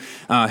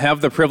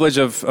have the privilege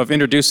of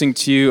introducing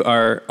to you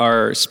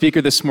our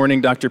speaker this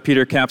morning. Dr.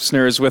 Peter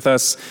Kapsner is with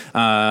us.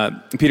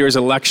 Peter is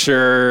a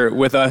lecturer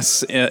with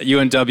us at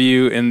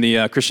UNW in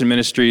the Christian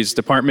Ministries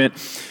department.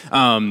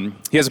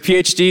 He has a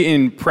PhD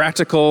in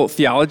practical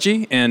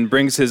theology and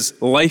brings his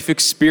life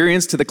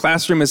experience to the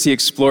classroom as he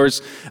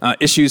explores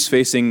issues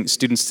facing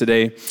students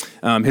today.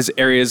 His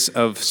areas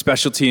of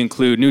specialty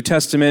include New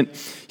Testament,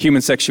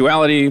 human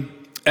sexuality,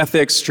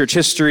 ethics, church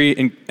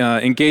history,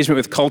 engagement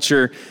with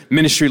culture,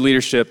 ministry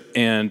leadership,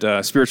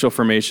 and spiritual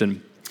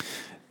formation.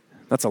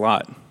 That's a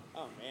lot.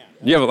 Oh, man.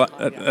 You have a lot.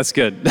 That's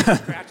good.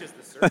 Scratches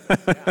the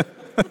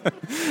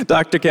surface,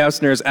 Dr.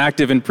 Kapsner is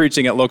active in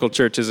preaching at local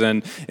churches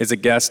and is a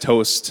guest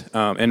host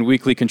and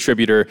weekly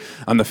contributor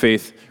on the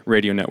Faith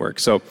Radio Network.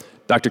 So,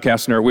 Dr.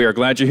 Kapsner, we are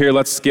glad you're here.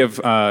 Let's give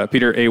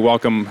Peter a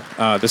welcome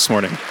this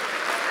morning.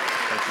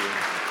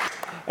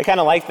 I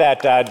kind of like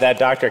that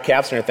Dr.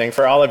 Kapsner thing.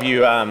 For all of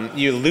you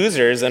you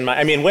losers,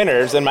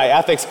 winners in my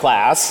ethics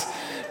class,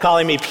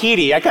 calling me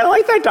Petey, I kind of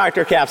like that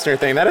Dr. Kapsner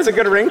thing. That has a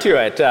good ring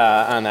to it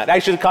on that. I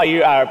should call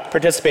you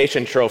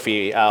participation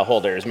trophy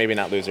holders, maybe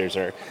not losers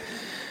or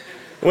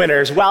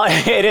winners. Well,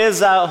 it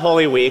is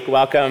Holy Week.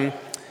 Welcome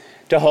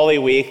to Holy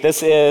Week.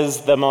 This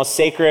is the most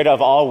sacred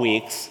of all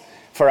weeks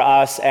for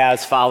us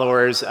as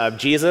followers of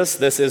Jesus.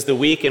 This is the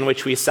week in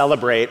which we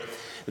celebrate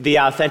the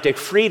authentic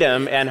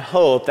freedom and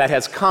hope that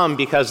has come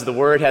because the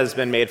Word has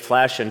been made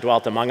flesh and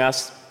dwelt among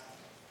us.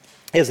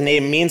 His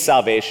name means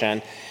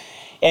salvation,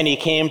 and He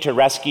came to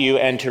rescue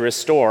and to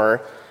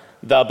restore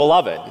the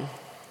beloved.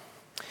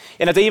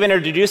 And as I even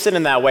introduce it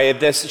in that way,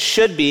 this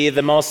should be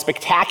the most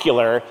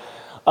spectacular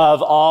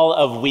of all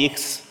of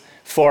weeks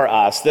for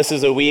us. This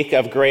is a week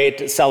of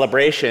great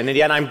celebration, and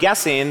yet I'm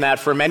guessing that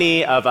for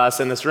many of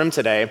us in this room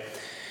today,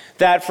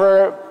 that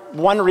for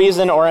one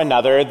reason or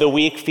another, the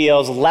week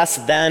feels less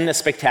than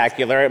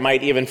spectacular. It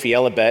might even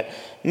feel a bit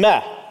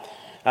meh.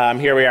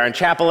 Here we are in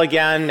chapel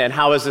again, and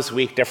how is this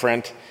week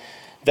different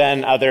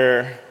than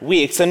other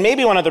weeks? And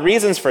maybe one of the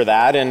reasons for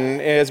that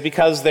is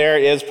because there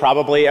is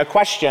probably a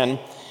question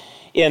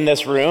in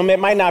this room.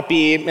 It might not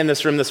be in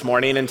this room this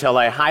morning until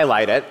I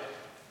highlight it,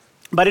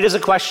 but it is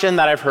a question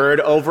that I've heard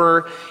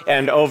over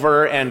and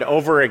over and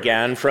over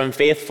again from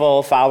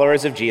faithful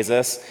followers of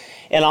Jesus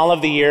in all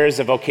of the years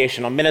of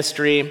vocational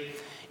ministry,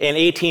 in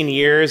 18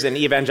 years in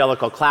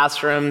evangelical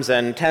classrooms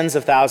and tens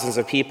of thousands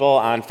of people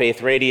on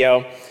Faith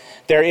Radio.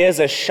 There is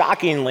a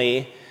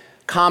shockingly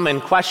common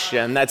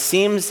question that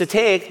seems to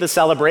take the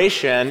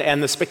celebration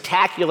and the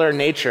spectacular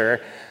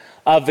nature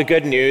of the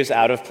good news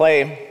out of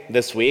play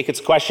this week. It's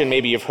a question,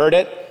 maybe you've heard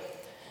it,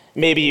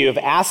 maybe you've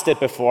asked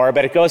it before,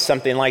 but it goes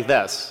something like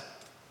this.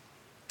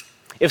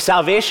 If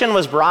salvation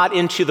was brought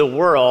into the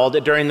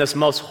world during this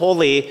most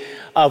holy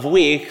of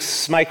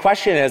weeks, my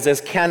question is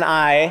can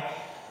I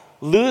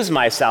lose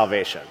my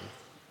salvation?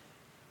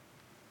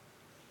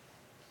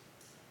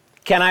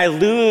 Can I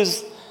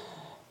lose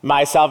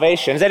my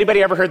salvation? Has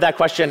anybody ever heard that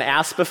question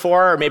asked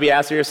before, or maybe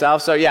asked it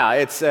yourself? So yeah,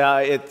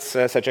 it's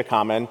such a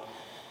common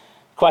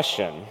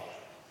question.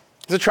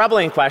 It's a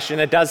troubling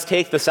question. It does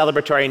take the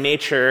celebratory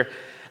nature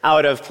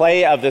out of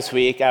play of this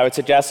week, I would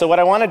suggest. So what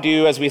I want to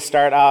do as we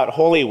start out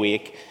Holy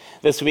Week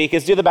this week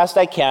is do the best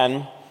I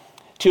can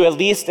to at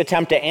least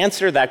attempt to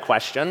answer that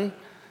question.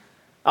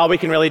 All we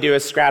can really do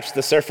is scratch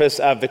the surface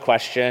of the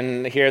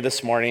question here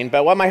this morning.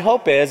 But what my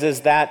hope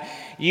is that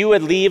you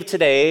would leave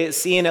today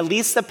seeing at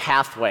least the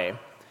pathway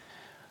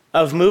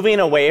of moving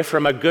away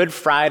from a Good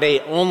Friday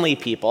only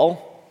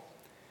people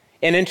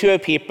and into a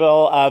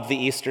people of the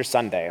Easter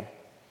Sunday,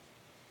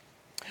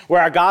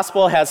 where our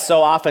gospel has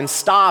so often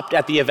stopped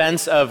at the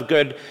events of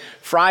Good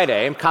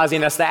Friday,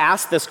 causing us to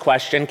ask this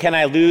question, can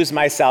I lose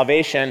my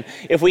salvation?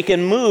 If we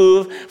can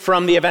move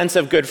from the events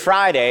of Good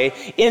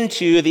Friday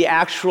into the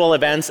actual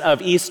events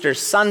of Easter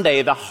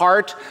Sunday, the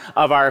heart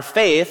of our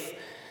faith,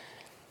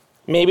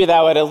 maybe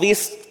that would at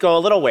least go a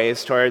little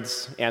ways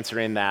towards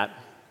answering that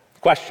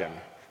question.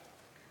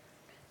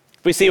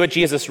 If we see what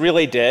Jesus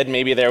really did,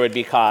 maybe there would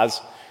be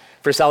cause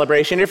for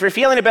celebration. If you're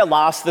feeling a bit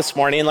lost this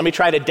morning, let me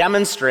try to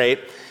demonstrate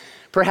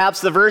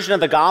perhaps the version of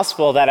the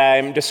gospel that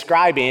I'm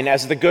describing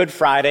as the Good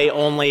Friday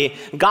only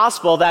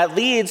gospel that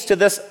leads to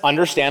this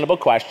understandable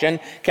question,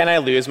 can I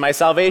lose my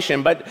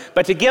salvation?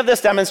 But to give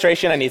this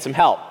demonstration, I need some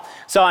help.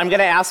 So I'm going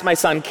to ask my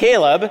son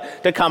Caleb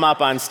to come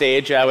up on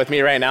stage with me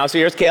right now. So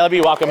here's Caleb.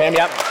 You welcome him.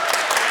 Yep.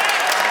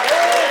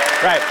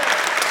 Right.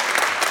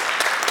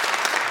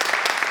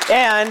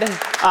 And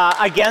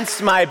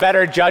against my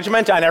better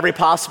judgment on every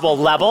possible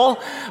level,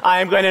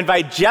 I'm going to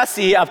invite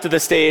Jesse up to the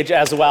stage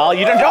as well.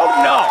 You don't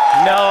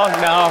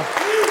no.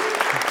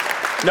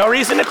 No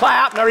reason to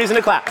clap, no reason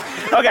to clap.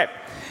 Okay,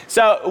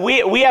 so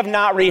we have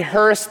not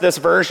rehearsed this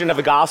version of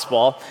the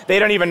gospel. They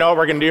don't even know what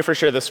we're going to do for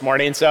sure this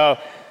morning, so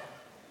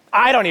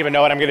I don't even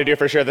know what I'm going to do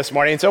for sure this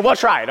morning, so we'll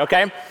try it,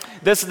 okay?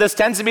 This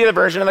tends to be the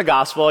version of the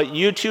gospel.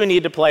 You two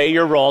need to play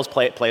your roles,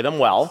 play them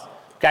well.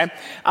 Okay?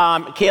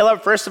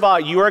 Caleb, first of all,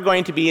 you are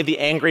going to be the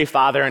angry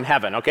father in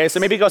heaven, okay?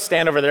 So maybe go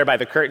stand over there by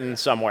the curtain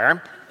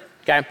somewhere,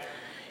 okay?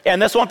 And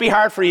this won't be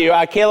hard for you.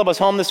 Caleb was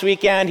home this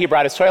weekend. He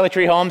brought his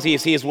toiletry home.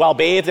 He's well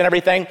bathed and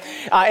everything.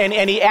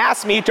 And he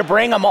asked me to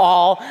bring them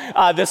all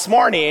this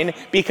morning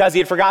because he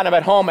had forgotten them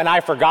at home and I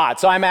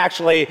forgot. So I'm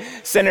actually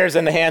sinners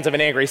in the hands of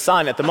an angry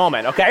son at the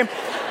moment, okay?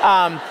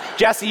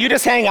 Jesse, you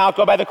just hang out,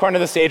 go by the corner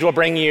of the stage. We'll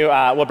bring you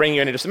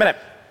in just a minute.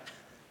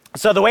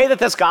 So the way that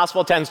this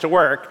gospel tends to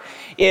work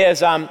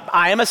is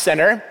I am a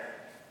sinner.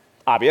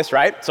 Obvious,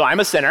 right? So I'm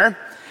a sinner.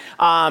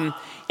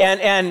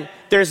 And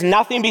there's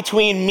nothing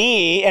between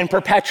me and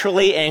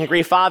perpetually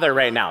angry Father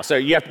right now. So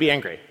you have to be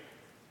angry.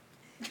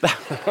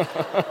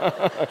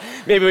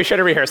 Maybe we should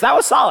have rehearsed. That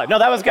was solid. No,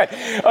 that was good.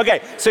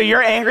 Okay, so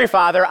you're angry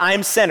Father,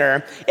 I'm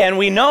sinner, and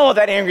we know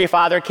that angry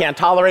Father can't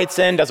tolerate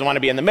sin, doesn't want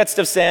to be in the midst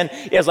of sin,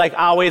 is like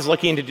always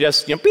looking to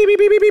just, beep, beep, beep,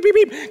 beep,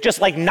 beep, beep, just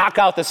like knock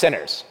out the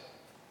sinners.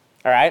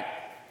 All right?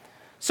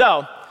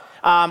 So,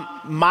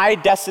 my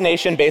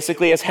destination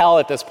basically is hell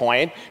at this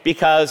point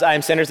because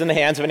I'm sinners in the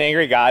hands of an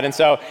angry God. And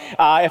so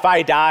if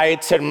I die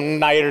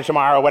tonight or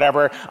tomorrow or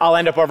whatever, I'll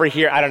end up over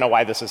here. I don't know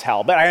why this is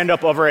hell, but I end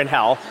up over in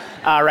hell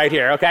right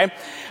here, okay?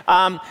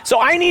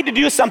 So I need to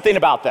do something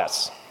about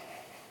this.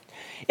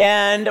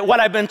 And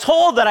what I've been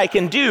told that I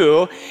can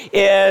do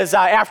is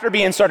after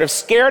being sort of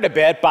scared a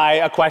bit by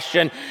a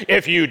question,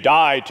 if you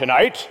died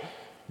tonight,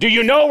 do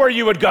you know where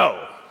you would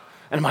go?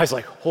 And I was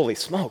like, holy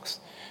smokes.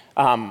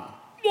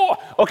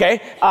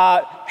 Okay,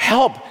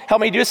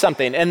 help me do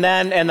something. And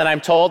then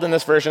I'm told in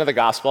this version of the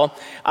gospel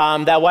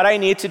that what I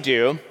need to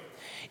do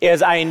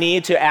is I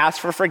need to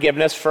ask for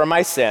forgiveness for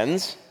my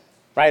sins,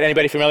 right?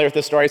 Anybody familiar with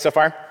this story so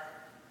far?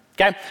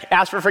 Okay,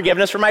 ask for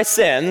forgiveness for my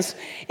sins,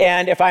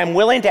 and if I'm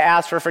willing to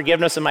ask for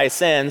forgiveness of my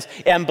sins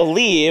and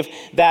believe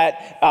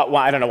that, well,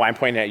 I don't know why I'm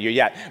pointing at you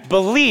yet,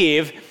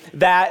 believe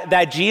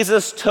that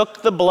Jesus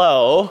took the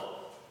blow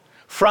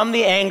from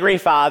the angry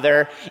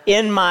Father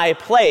in my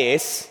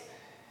place,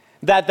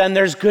 that then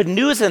there's good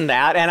news in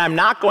that, and I'm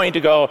not going to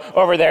go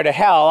over there to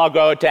hell, I'll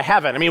go to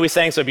heaven. I mean, we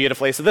sang so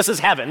beautifully, so this is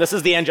heaven. This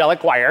is the angelic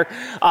choir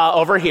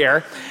over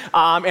here,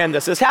 and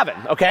this is heaven,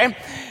 okay?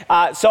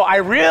 So I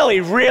really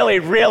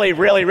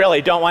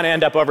don't want to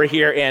end up over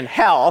here in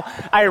hell.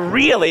 I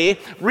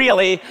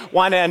really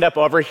want to end up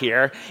over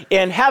here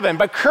in heaven.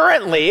 But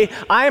currently,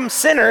 I'm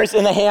sinners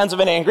in the hands of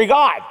an angry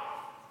God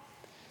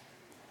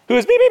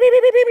who's beep, beep, beep,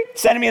 beep, beep, beep,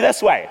 sending me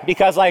this way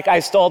because, like, I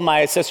stole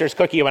my sister's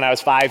cookie when I was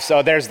 5,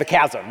 so there's the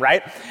chasm,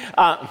 right?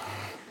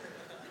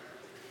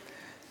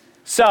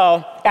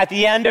 So at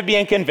the end of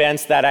being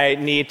convinced that I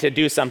need to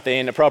do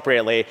something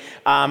appropriately,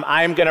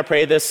 I'm going to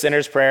pray this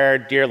sinner's prayer,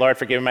 dear Lord,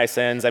 forgive me my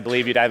sins, I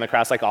believe you died on the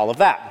cross, like all of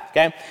that,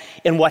 okay?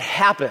 And what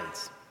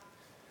happens,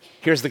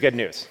 here's the good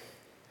news,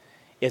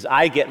 is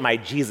I get my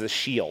Jesus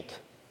shield.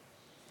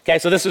 Okay,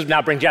 so this is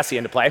now bring Jesse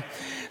into play.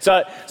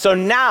 So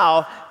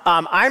now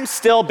I'm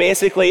still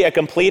basically a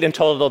complete and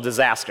total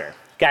disaster,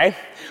 okay?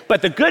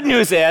 But the good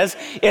news is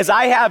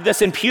I have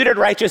this imputed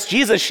righteous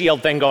Jesus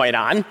shield thing going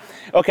on,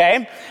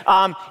 okay?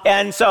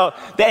 And so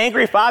the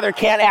angry Father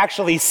can't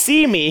actually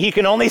see me. He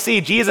can only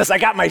see Jesus. I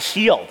got my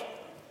shield.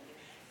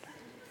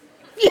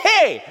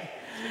 Yay!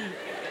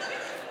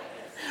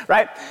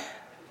 Right?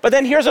 But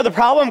then here's where the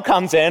problem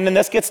comes in, and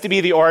this gets to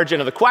be the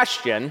origin of the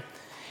question,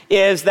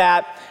 is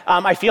that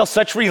I feel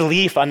such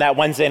relief on that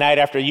Wednesday night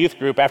after youth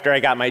group after I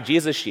got my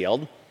Jesus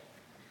shield.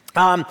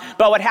 But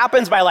what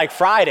happens by like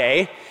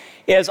Friday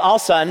is all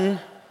of a sudden,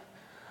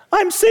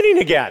 I'm sinning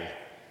again.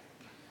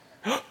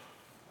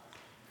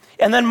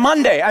 And then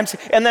Monday,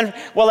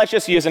 well, let's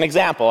just use an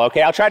example,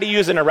 okay? I'll try to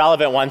use an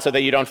irrelevant one so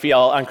that you don't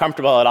feel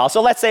uncomfortable at all.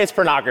 So let's say it's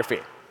pornography.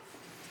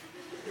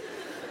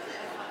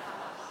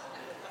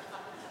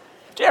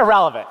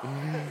 Irrelevant.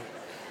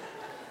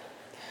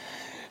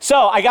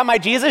 So I got my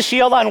Jesus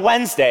shield on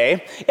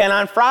Wednesday, and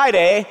on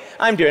Friday,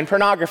 I'm doing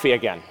pornography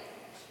again.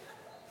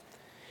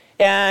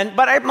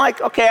 But I'm like,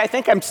 okay, I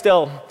think I'm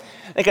still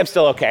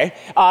okay.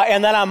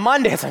 And then on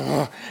Monday, it's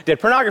like, did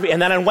pornography.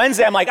 And then on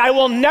Wednesday, I'm like, I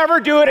will never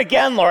do it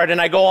again, Lord.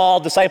 And I go all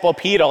disciple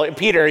Peter,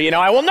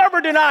 I will never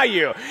deny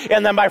you.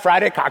 And then by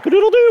Friday,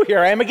 cock-a-doodle-doo, here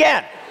I am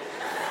again.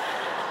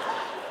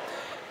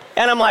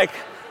 And I'm like,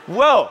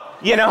 whoa,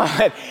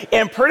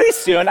 and pretty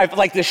soon,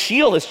 the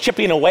shield is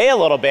chipping away a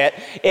little bit,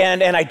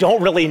 and I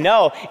don't really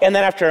know. And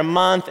then after a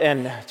month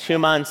and 2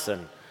 months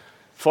and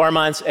 4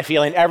 months,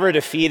 feeling ever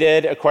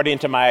defeated according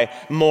to my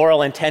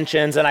moral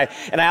intentions, and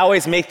I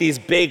always make these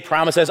big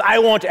promises. I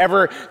won't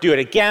ever do it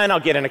again. I'll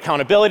get in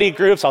accountability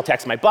groups. I'll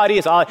text my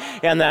buddies.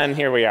 And then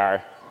here we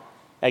are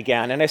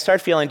again, and I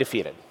start feeling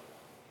defeated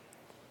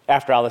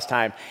after all this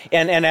time.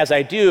 And as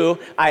I do,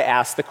 I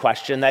ask the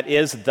question that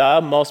is the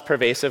most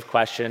pervasive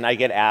question I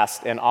get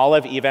asked in all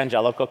of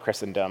evangelical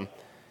Christendom.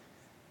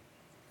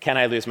 Can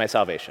I lose my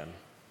salvation?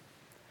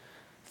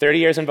 30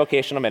 years in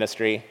vocational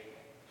ministry,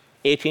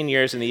 18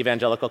 years in the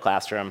evangelical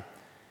classroom,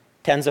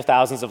 tens of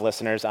thousands of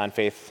listeners on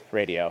Faith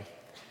Radio.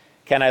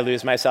 Can I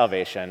lose my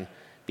salvation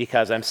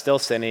because I'm still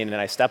sinning and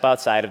I step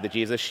outside of the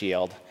Jesus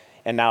shield,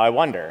 and now I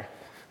wonder,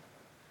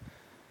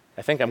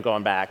 I think I'm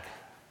going back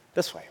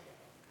this way.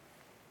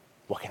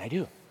 What can I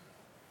do?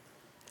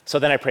 So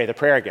then I pray the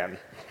prayer again.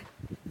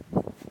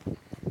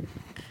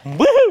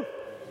 Woohoo!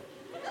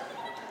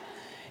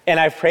 And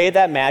I've prayed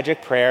that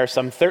magic prayer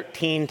some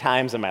 13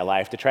 times in my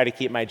life to try to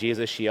keep my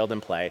Jesus shield in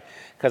play,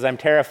 because I'm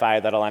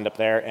terrified that I'll end up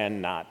there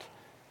and not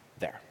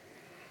there.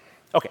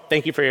 Okay,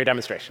 thank you for your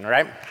demonstration, all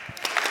right?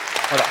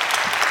 Okay.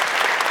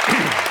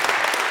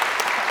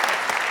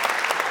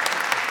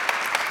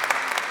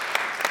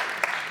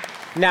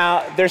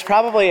 Now, there's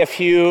probably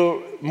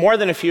more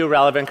than a few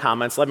relevant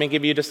comments. Let me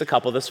give you just a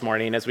couple this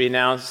morning as we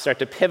now start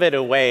to pivot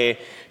away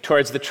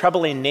towards the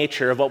troubling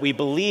nature of what we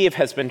believe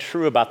has been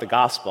true about the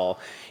gospel,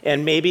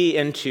 and maybe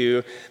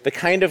into the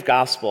kind of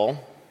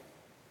gospel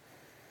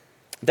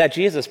that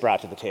Jesus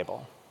brought to the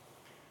table.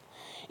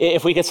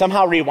 If we could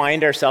somehow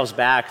rewind ourselves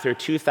back through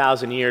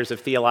 2,000 years of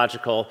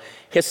theological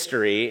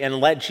history and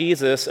let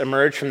Jesus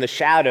emerge from the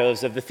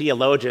shadows of the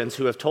theologians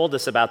who have told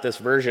us about this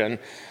version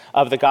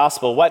of the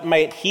gospel, what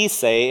might he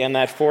say in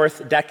that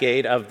fourth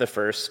decade of the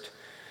first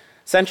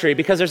century?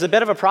 Because there's a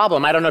bit of a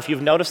problem. I don't know if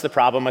you've noticed the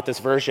problem with this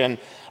version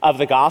of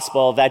the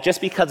gospel, that just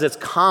because it's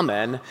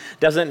common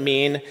doesn't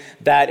mean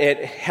that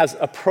it has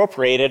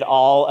appropriated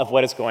all of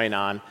what is going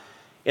on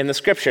in the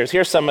scriptures.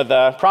 Here's some of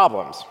the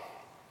problems.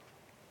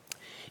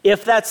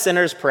 If that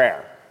sinner's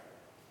prayer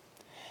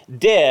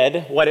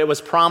did what it was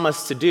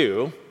promised to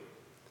do,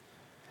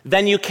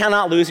 then you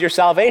cannot lose your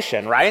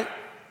salvation, right?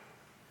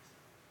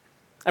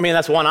 I mean,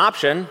 that's one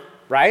option,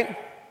 right?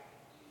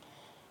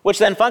 Which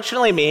then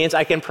functionally means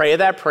I can pray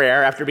that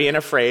prayer after being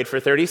afraid for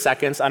 30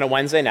 seconds on a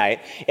Wednesday night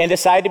and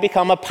decide to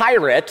become a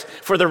pirate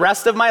for the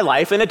rest of my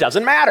life, and it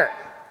doesn't matter.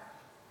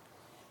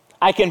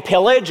 I can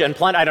pillage and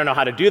plunder. I don't know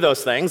how to do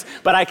those things,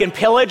 but I can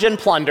pillage and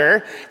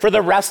plunder for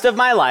the rest of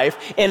my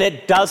life, and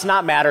it does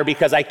not matter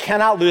because I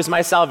cannot lose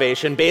my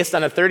salvation based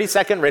on a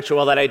 30-second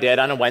ritual that I did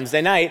on a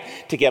Wednesday night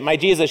to get my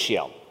Jesus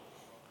shield.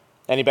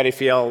 Anybody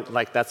feel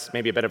like that's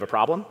maybe a bit of a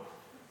problem?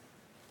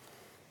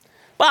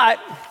 But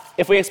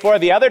if we explore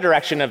the other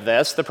direction of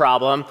this, the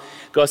problem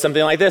goes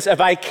something like this.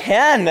 If I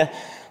can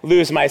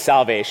lose my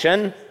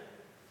salvation,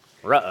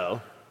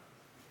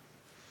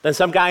 then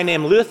some guy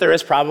named Luther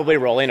is probably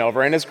rolling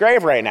over in his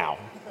grave right now.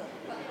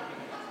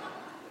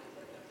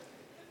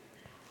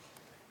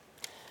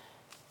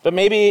 But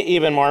maybe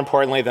even more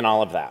importantly than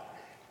all of that,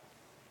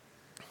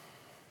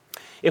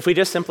 if we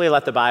just simply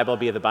let the Bible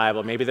be the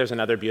Bible, maybe there's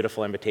another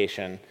beautiful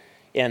invitation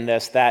in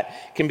this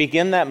that can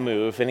begin that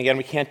move. And again,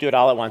 we can't do it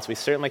all at once. We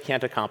certainly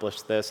can't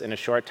accomplish this in a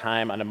short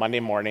time on a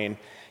Monday morning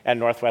at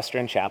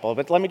Northwestern Chapel.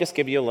 But let me just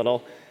give you a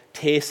little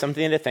taste,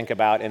 something to think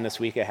about in this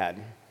week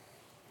ahead.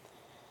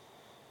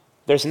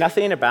 There's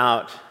nothing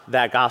about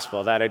that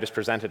gospel that I just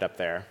presented up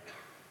there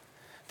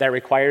that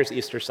requires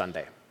Easter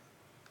Sunday.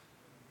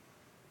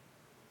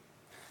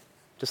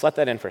 Just let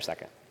that in for a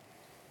second.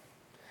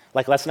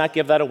 Like, let's not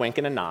give that a wink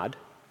and a nod.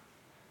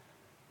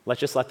 Let's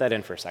just let that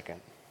in for a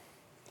second.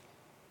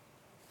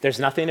 There's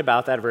nothing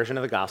about that version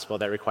of the gospel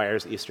that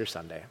requires Easter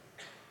Sunday.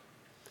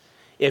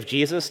 If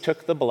Jesus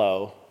took the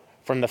blow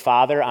from the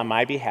Father on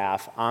my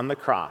behalf on the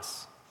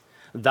cross,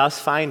 thus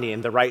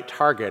finding the right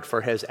target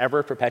for his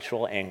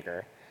ever-perpetual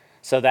anger,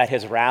 so that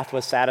his wrath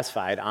was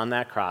satisfied on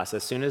that cross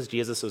as soon as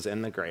Jesus was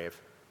in the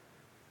grave,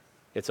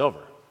 it's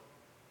over.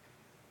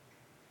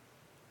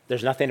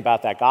 There's nothing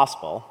about that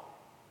gospel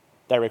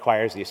that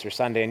requires Easter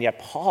Sunday, and yet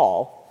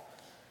Paul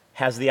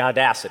has the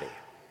audacity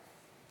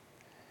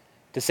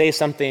to say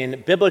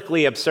something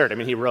biblically absurd. I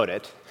mean, he wrote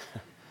it.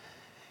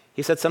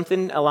 He said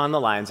something along the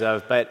lines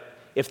of, but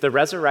if the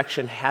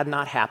resurrection had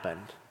not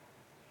happened,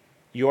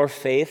 your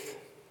faith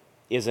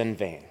is in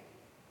vain.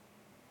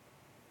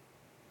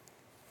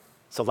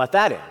 So let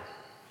that in.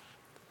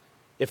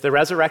 If the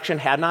resurrection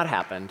had not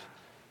happened,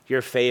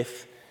 your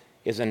faith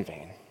is in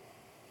vain.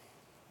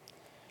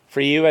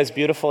 For you, as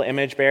beautiful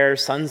image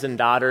bearers, sons and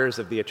daughters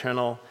of the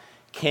eternal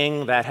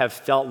King that have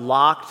felt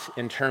locked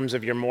in terms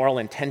of your moral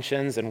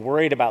intentions and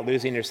worried about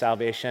losing your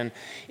salvation,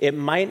 it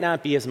might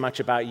not be as much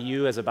about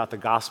you as about the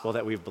gospel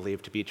that we've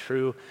believed to be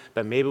true,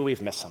 but maybe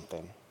we've missed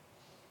something.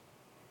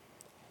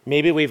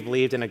 Maybe we've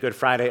believed in a Good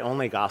Friday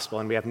only gospel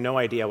and we have no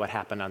idea what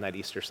happened on that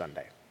Easter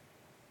Sunday.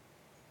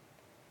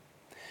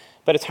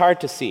 But it's hard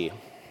to see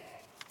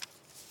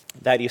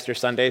that Easter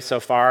Sunday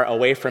so far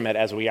away from it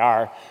as we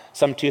are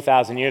some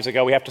 2,000 years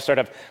ago. We have to sort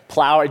of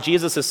plow.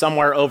 Jesus is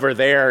somewhere over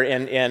there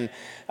in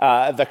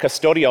the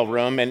custodial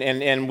room,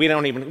 and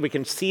we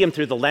can see him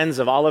through the lens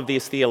of all of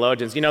these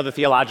theologians. You know the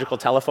theological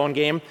telephone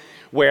game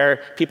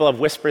where people have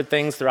whispered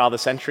things through all the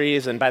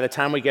centuries, and by the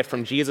time we get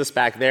from Jesus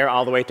back there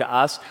all the way to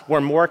us, we're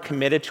more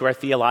committed to our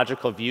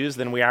theological views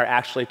than we are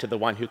actually to the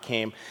one who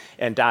came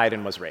and died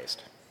and was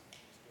raised.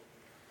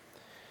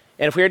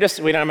 And if we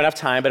don't have enough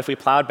time, but if we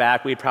plowed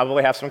back, we'd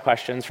probably have some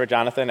questions for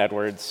Jonathan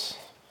Edwards.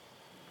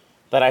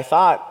 But I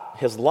thought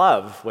his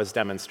love was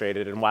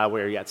demonstrated, and while we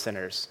were yet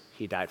sinners,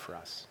 he died for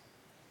us.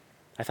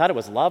 I thought it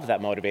was love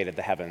that motivated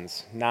the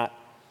heavens, not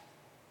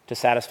to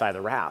satisfy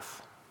the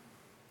wrath.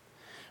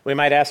 We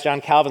might ask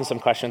John Calvin some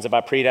questions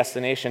about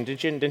predestination.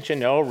 Didn't you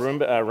know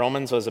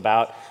Romans was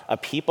about a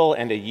people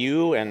and a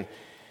you, and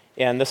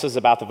this is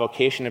about the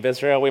vocation of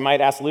Israel? We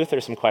might ask Luther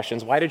some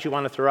questions. Why did you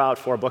want to throw out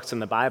 4 books in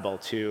the Bible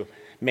to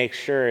make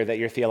sure that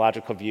your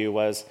theological view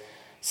was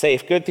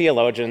safe? Good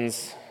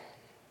theologians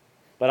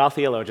but all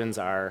theologians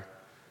are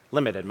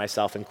limited,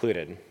 myself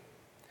included.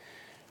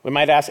 We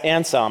might ask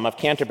Anselm of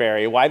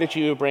Canterbury, why did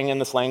you bring in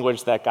this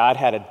language that God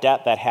had a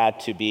debt that had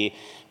to be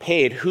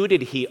paid? Who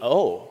did he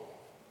owe?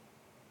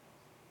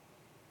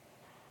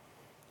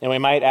 And we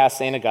might ask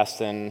St.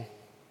 Augustine,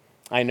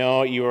 I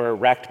know you were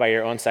wrecked by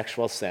your own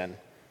sexual sin,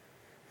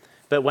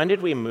 but when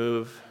did we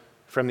move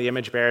from the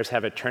image bearers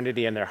have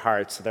eternity in their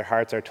hearts, so their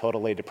hearts are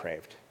totally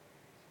depraved?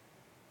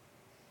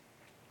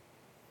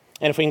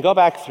 And if we can go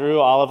back through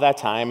all of that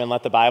time and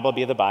let the Bible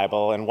be the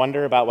Bible and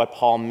wonder about what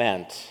Paul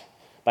meant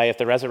by if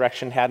the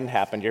resurrection hadn't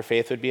happened, your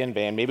faith would be in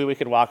vain, maybe we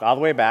could walk all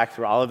the way back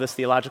through all of this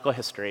theological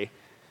history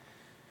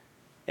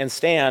and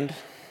stand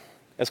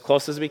as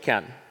close as we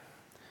can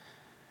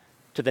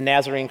to the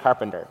Nazarene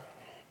carpenter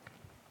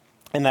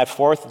in that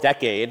 4th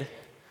decade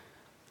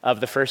of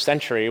the 1st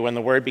century when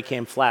the Word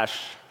became flesh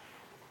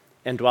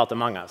and dwelt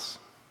among us.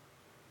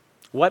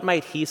 What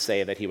might he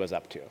say that he was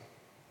up to?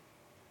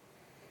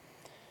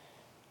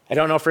 I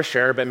don't know for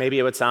sure, but maybe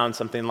it would sound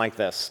something like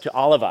this to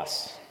all of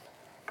us,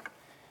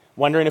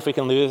 wondering if we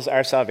can lose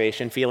our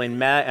salvation, feeling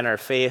meh in our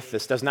faith.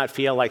 This does not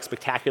feel like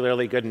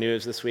spectacularly good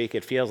news this week.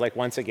 It feels like,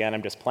 once again,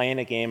 I'm just playing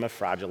a game of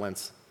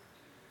fraudulence.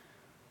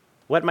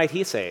 What might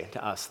he say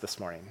to us this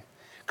morning?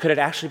 Could it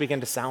actually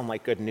begin to sound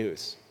like good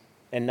news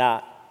and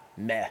not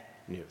meh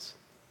news?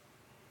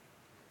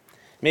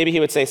 Maybe he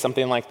would say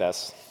something like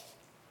this.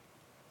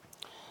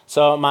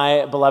 So,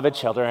 my beloved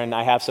children,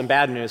 I have some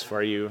bad news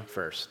for you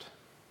first.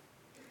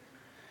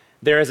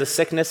 There is a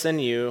sickness in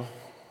you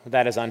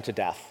that is unto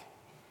death.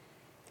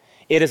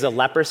 It is a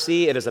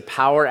leprosy. It is a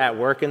power at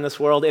work in this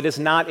world. It is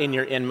not in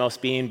your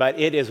inmost being, but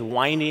it is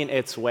winding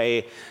its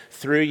way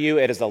through you.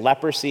 It is a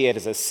leprosy. It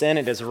is a sin.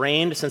 It has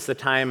reigned since the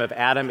time of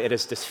Adam. It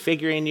is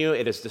disfiguring you.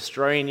 It is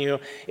destroying you.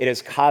 It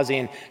is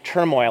causing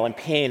turmoil and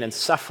pain and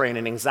suffering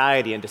and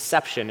anxiety and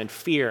deception and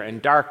fear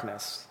and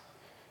darkness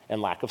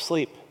and lack of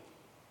sleep.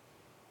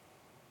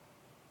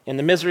 In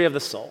the misery of the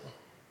soul,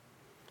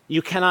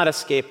 you cannot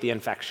escape the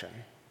infection.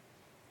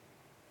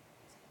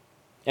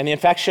 And the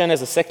infection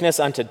is a sickness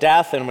unto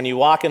death, and when you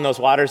walk in those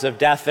waters of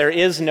death, there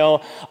is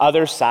no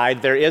other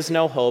side, there is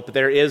no hope,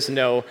 there is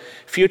no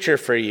future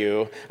for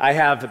you. I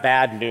have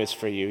bad news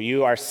for you.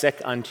 You are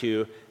sick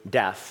unto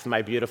death,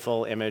 my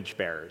beautiful image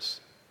bearers.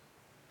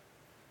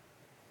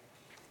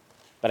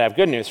 But I have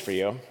good news for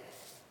you.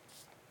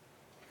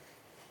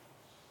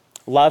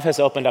 Love has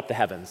opened up the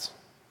heavens.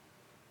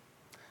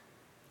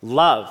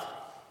 Love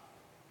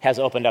has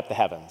opened up the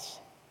heavens.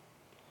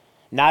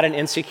 Not an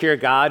insecure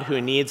God who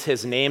needs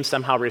his name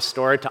somehow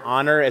restored to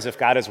honor as if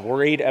God is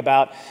worried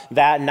about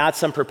that. Not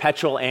some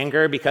perpetual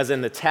anger, because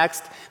in the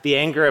text, the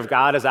anger of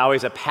God is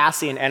always a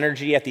passing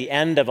energy at the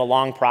end of a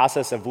long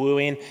process of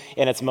wooing,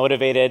 and it's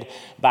motivated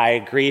by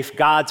grief.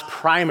 God's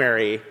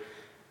primary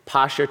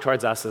posture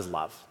towards us is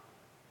love.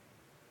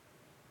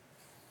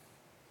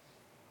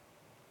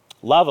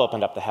 Love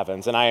opened up the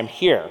heavens, and I am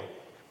here,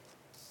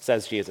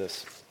 says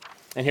Jesus.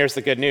 And here's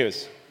the good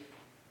news.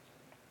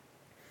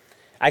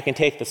 I can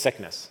take the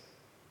sickness.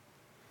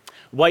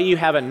 What you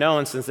haven't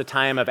known since the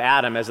time of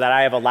Adam is that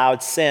I have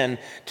allowed sin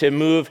to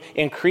move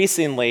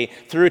increasingly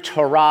through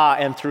Torah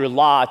and through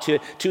law, to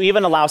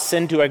even allow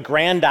sin to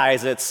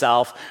aggrandize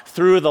itself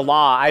through the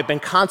law. I've been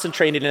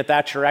concentrating in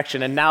that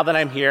direction, and now that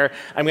I'm here,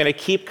 I'm going to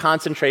keep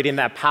concentrating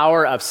that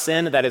power of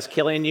sin that is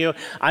killing you.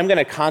 I'm going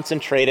to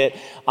concentrate it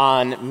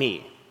on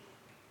me.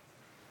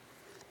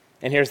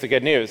 And here's the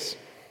good news.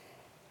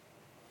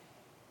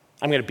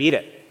 I'm going to beat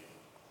it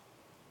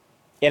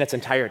in its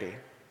entirety.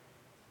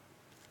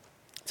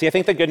 See, I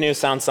think the good news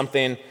sounds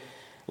something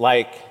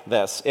like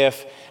this.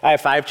 If I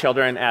have 5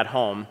 children at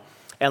home,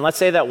 and let's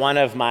say that one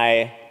of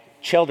my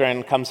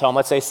children comes home,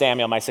 let's say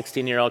Samuel, my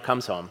 16-year-old,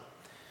 comes home,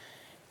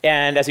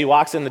 and as he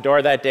walks in the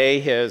door that day,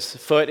 his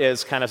foot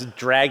is kind of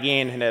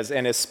dragging,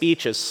 and his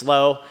speech is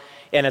slow,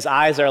 and his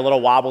eyes are a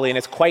little wobbly, and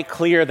it's quite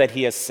clear that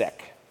he is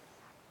sick.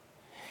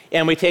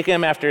 And we take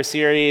him after a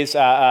series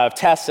of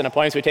tests and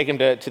appointments. We take him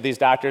to these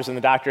doctors, and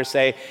the doctors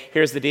say,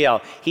 here's the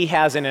deal. He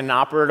has an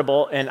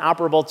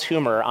inoperable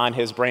tumor on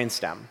his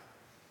brainstem,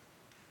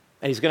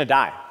 and he's going to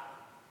die.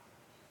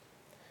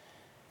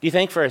 Do you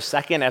think for a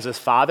second as his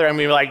father, and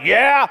we were like,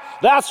 yeah,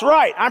 that's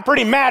right. I'm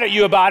pretty mad at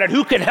you about it.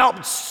 Who can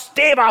help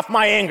stave off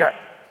my anger?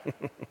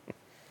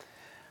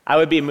 I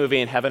would be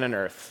moving heaven and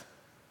earth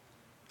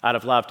out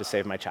of love to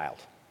save my child.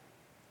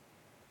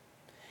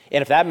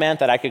 And if that meant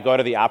that I could go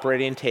to the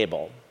operating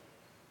table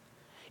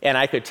and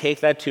I could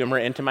take that tumor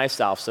into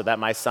myself so that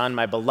my son,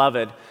 my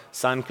beloved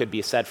son, could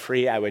be set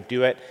free, I would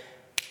do it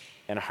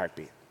in a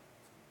heartbeat.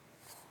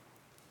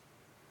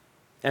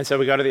 And so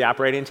we go to the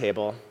operating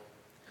table,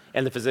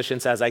 and the physician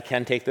says, I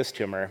can take this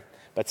tumor,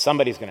 but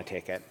somebody's going to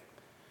take it.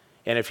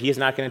 And if he's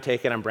not going to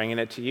take it, I'm bringing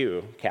it to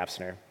you,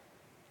 Kapsner.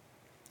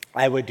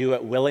 I would do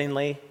it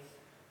willingly,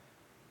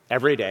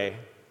 every day,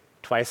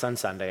 twice on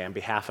Sunday, on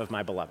behalf of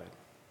my beloved.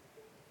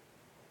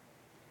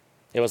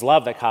 It was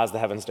love that caused the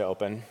heavens to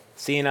open.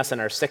 Seeing us in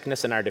our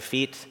sickness and our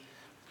defeat,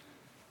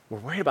 we're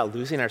worried about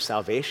losing our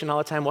salvation all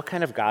the time. What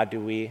kind of God do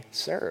we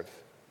serve?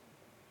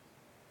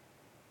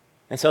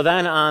 And so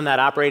then on that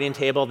operating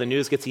table, the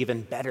news gets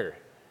even better.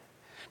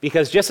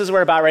 Because just as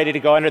we're about ready to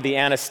go under the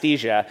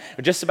anesthesia,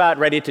 we're just about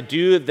ready to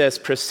do this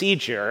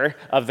procedure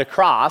of the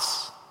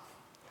cross,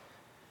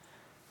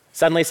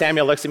 suddenly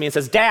Samuel looks at me and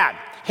says, "Dad,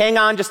 hang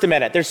on just a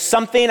minute. There's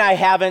something I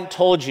haven't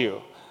told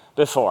you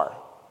before.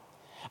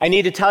 I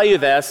need to tell you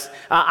this.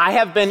 I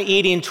have been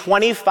eating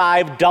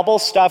 25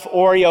 double-stuffed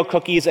Oreo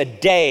cookies a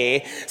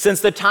day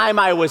since the time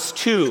I was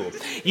 2.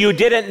 You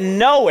didn't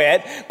know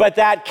it, but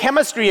that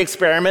chemistry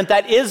experiment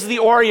that is the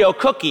Oreo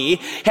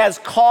cookie has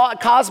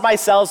caused my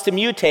cells to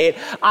mutate.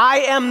 I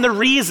am the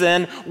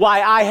reason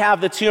why I have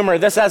the tumor.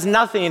 This has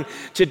nothing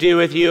to do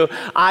with you.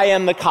 I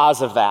am the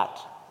cause of that.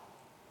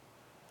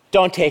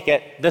 Don't take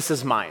it. This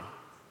is mine."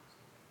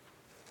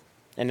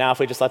 And now if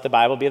we just let the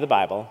Bible be the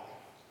Bible,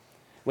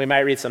 we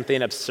might read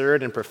something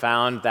absurd and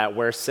profound, that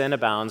where sin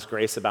abounds,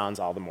 grace abounds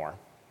all the more.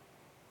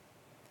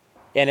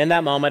 And in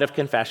that moment of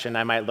confession,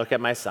 I might look at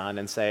my son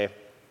and say,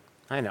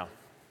 "I know."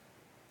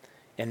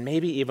 And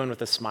maybe even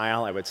with a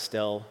smile, I would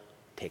still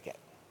take it.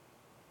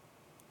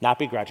 Not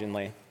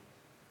begrudgingly,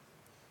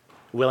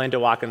 willing to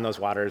walk in those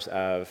waters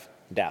of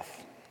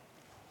death.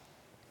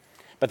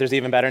 But there's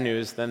even better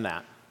news than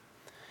that.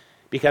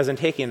 Because in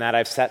taking that,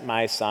 I've set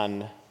my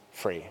son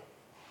free.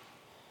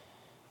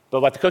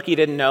 But what the cookie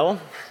didn't know,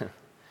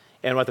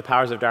 and what the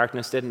powers of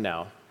darkness didn't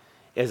know,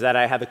 is that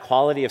I had the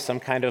quality of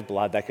some kind of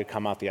blood that could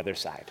come out the other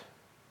side.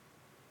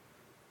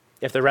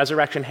 If the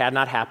resurrection had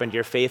not happened,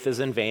 your faith is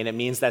in vain. It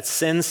means that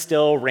sin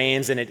still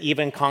reigns, and it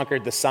even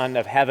conquered the Son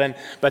of Heaven.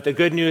 But the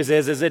good news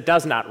is it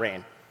does not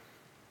reign.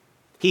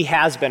 He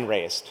has been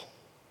raised.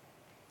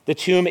 The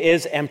tomb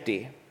is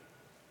empty.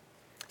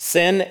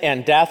 Sin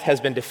and death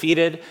has been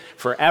defeated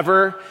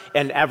forever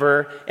and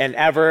ever and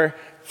ever.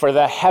 For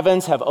the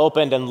heavens have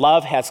opened and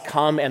love has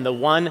come, and the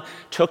one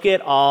took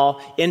it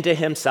all into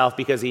himself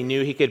because he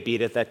knew he could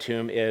beat it. That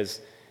tomb is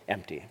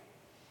empty.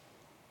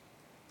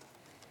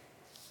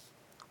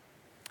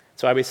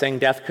 So I was saying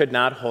death could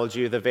not hold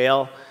you. The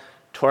veil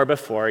tore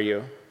before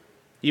you.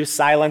 You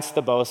silenced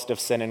the boast of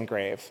sin and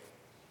grave.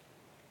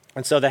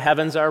 And so the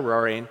heavens are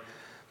roaring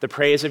the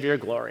praise of your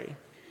glory.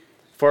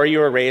 For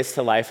you are raised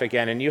to life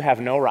again, and you have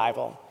no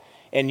rival,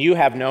 and you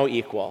have no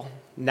equal.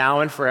 Now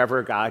and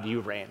forever, God, you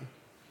reign.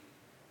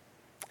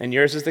 And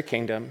yours is the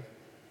kingdom,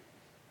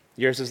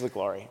 yours is the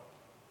glory,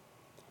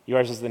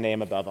 yours is the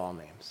name above all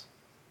names.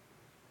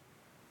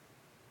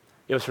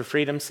 It was for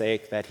freedom's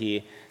sake that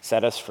he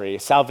set us free.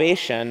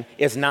 Salvation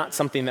is not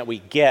something that we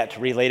get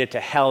related to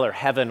hell or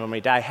heaven when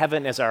we die.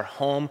 Heaven is our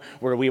home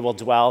where we will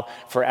dwell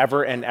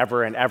forever and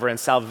ever and ever. And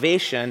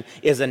salvation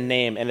is a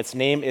name, and its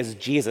name is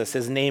Jesus.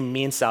 His name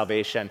means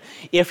salvation.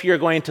 If you're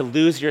going to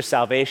lose your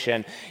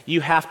salvation,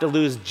 you have to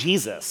lose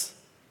Jesus.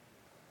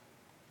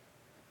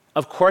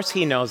 Of course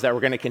he knows that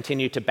we're going to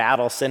continue to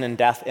battle sin and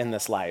death in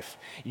this life.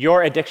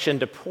 Your addiction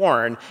to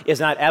porn is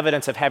not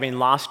evidence of having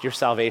lost your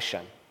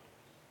salvation.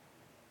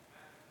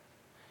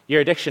 Your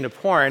addiction to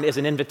porn is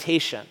an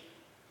invitation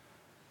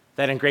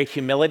that in great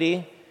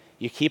humility,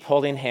 you keep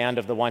holding hand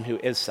of the one who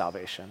is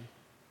salvation.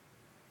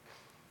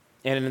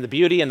 And in the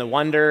beauty and the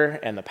wonder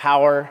and the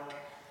power,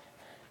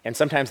 and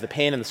sometimes the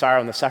pain and the sorrow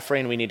and the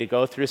suffering we need to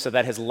go through so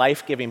that his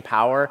life-giving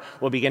power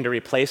will begin to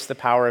replace the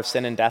power of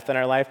sin and death in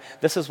our life.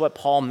 This is what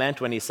Paul meant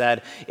when he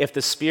said, if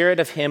the spirit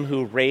of him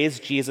who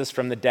raised Jesus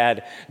from the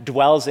dead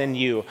dwells in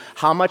you,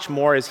 how much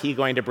more is he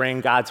going to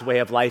bring God's way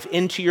of life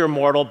into your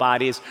mortal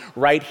bodies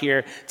right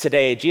here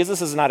today?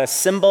 Jesus is not a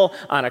symbol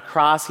on a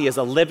cross. He is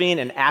a living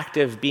and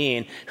active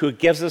being who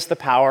gives us the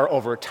power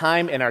over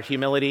time in our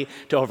humility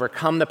to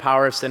overcome the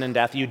power of sin and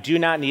death. You do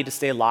not need to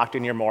stay locked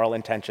in your moral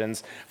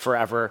intentions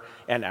forever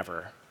and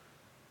ever.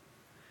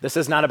 This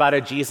is not about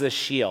a Jesus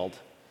shield.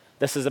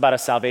 This is about a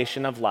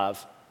salvation of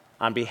love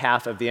on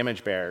behalf of the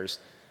image bearers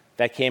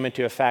that came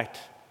into effect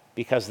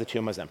because the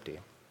tomb was empty.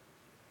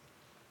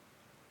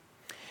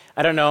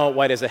 I don't know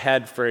what is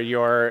ahead for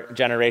your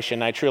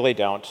generation. I truly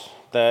don't.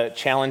 The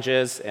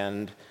challenges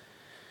and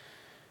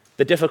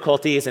the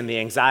difficulties and the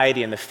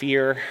anxiety and the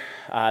fear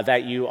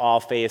that you all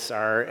face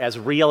are as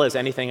real as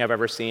anything I've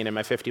ever seen in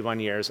my 51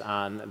 years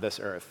on this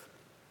earth.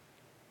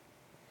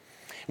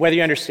 Whether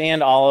you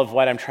understand all of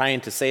what I'm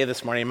trying to say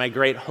this morning, my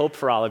great hope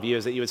for all of you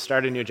is that you would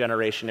start a new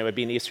generation. It would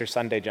be an Easter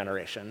Sunday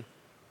generation.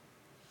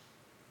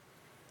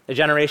 A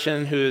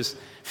generation whose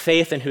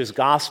faith and whose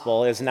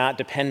gospel is not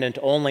dependent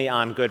only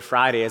on Good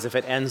Friday, as if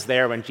it ends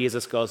there when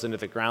Jesus goes into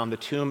the ground. The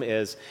tomb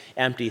is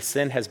empty.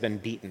 Sin has been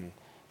beaten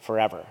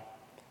forever.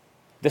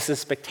 This is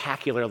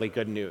spectacularly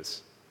good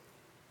news.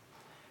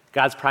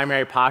 God's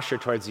primary posture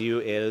towards you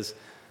is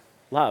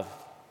love,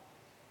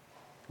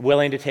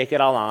 willing to take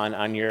it all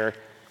on your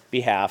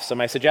behalf. So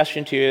my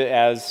suggestion to you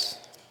as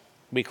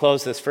we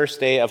close this first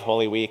day of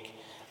Holy Week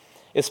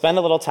is spend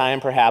a little time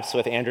perhaps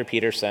with Andrew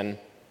Peterson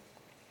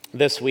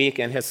this week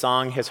and his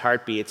song, His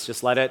Heart Beats.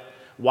 Just let it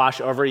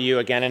wash over you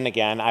again and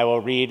again. I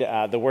will read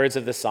the words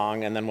of the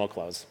song and then we'll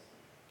close.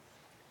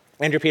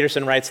 Andrew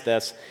Peterson writes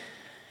this: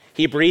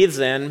 he breathes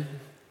in,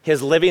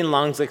 his living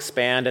lungs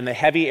expand, and the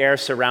heavy air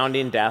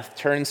surrounding death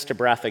turns to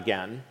breath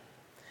again.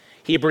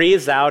 He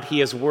breathes out,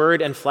 he is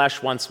word and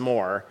flesh once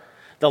more.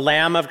 The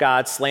Lamb of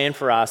God slain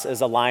for us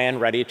is a lion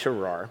ready to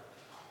roar.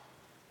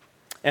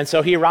 And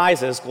so he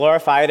rises,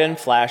 glorified in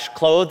flesh,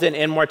 clothed in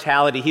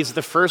immortality. He's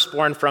the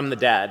firstborn from the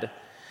dead.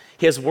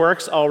 His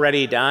work's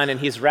already done, and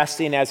he's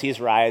resting as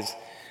he's rise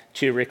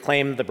to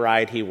reclaim the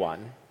bride he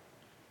won.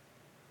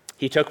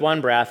 He took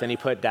one breath and he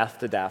put death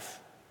to death.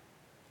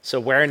 So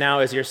where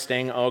now is your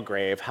sting, O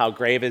grave? How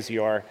grave is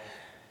your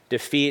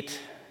defeat?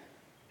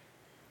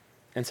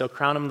 And so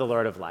crown him the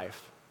Lord of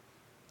life.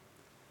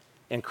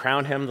 And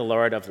crown him the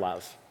Lord of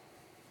love.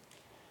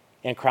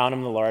 And crown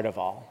him the Lord of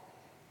all.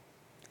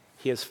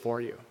 He is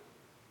for you.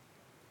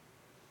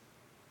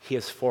 He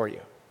is for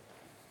you.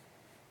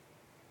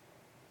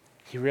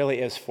 He really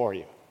is for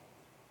you.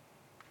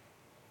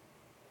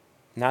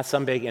 Not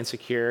some big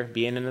insecure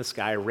being in the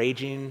sky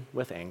raging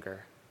with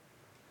anger,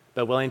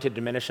 but willing to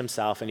diminish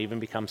himself and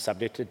even become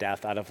subject to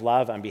death out of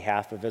love on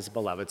behalf of his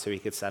beloved so he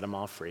could set them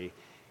all free.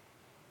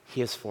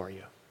 He is for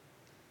you.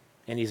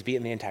 And he's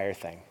beaten the entire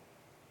thing.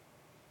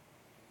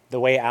 The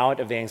way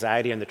out of the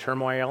anxiety and the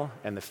turmoil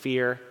and the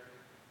fear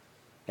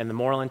and the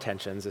moral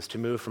intentions is to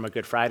move from a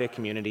Good Friday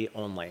community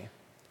only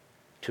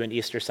to an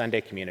Easter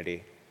Sunday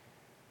community,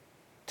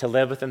 to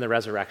live within the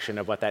resurrection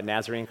of what that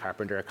Nazarene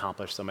carpenter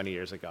accomplished so many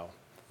years ago.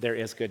 There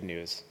is good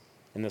news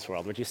in this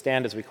world. Would you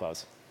stand as we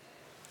close?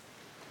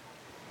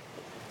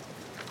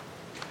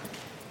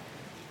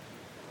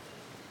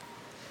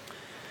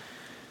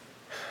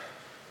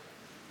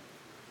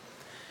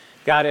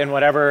 God, in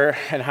whatever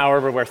and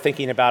however we're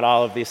thinking about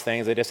all of these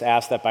things, I just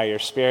ask that by your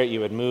Spirit you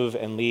would move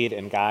and lead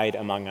and guide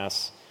among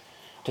us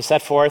to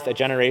set forth a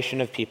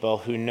generation of people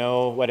who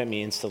know what it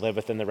means to live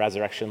within the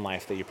resurrection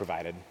life that you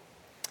provided.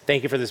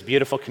 Thank you for this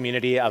beautiful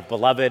community of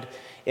beloved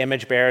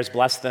image bearers.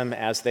 Bless them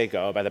as they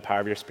go by the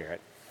power of your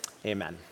Spirit. Amen.